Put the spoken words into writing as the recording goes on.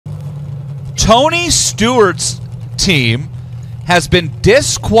Tony Stewart's team has been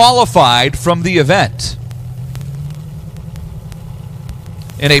disqualified from the event.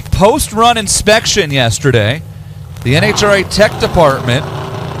 In a post-run inspection yesterday, the NHRA Tech Department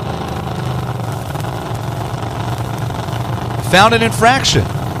found an infraction.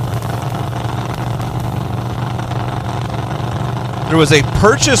 There was a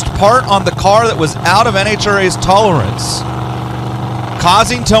purchased part on the car that was out of NHRA's tolerance,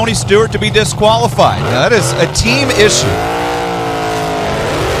 causing Tony Stewart to be disqualified. Now, that is a team issue.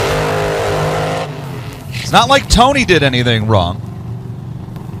 It's not like Tony did anything wrong.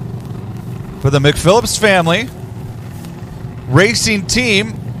 For the McPhillips family racing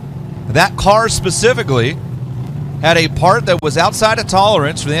team, that car specifically had a part that was outside of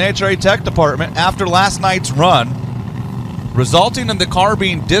tolerance for the NHRA Tech Department after last night's run, resulting in the car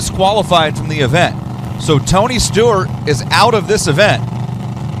being disqualified from the event. So Tony Stewart is out of this event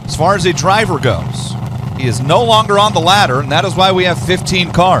as far as a driver goes. He is no longer on the ladder, and that is why we have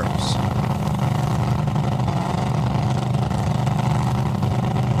 15 cars.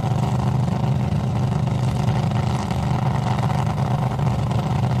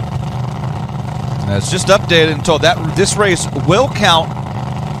 And it's just updated until that this race will count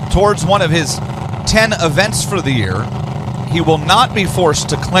towards one of his 10 events for the year. He will not be forced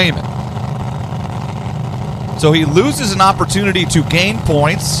to claim it. So he loses an opportunity to gain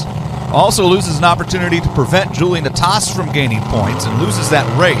points, also loses an opportunity to prevent Julian Natas from gaining points, and loses that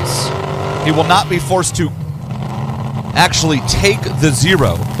race. He will not be forced to actually take the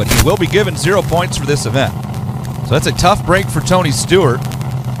 0, but he will be given 0 points for this event. So that's a tough break for Tony Stewart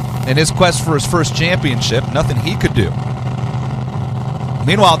in his quest for his first championship. Nothing he could do.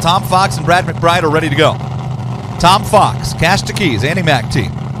 Meanwhile, Tom Fox and Brad McBride are ready to go. Tom Fox, Cash to Keys, Andy Mack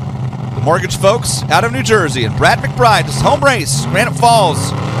team. The Mortgage folks out of New Jersey, and Brad McBride, his home race, Granite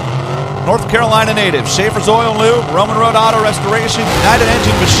Falls, North Carolina native. Schaefer's Oil and Lube, Roman Road Auto Restoration, United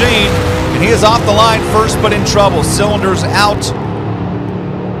Engine Machine, and he is off the line first but in trouble. Cylinders out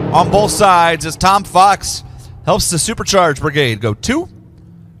on both sides as Tom Fox helps the Supercharged Brigade go 2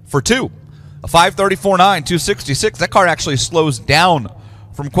 for 2. A 5:34.9, 266. That car actually slows down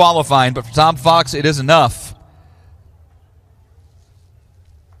from qualifying, but for Tom Fox, it is enough.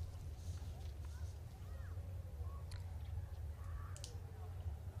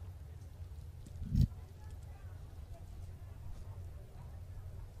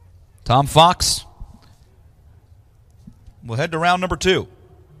 Tom Fox will head to round number 2.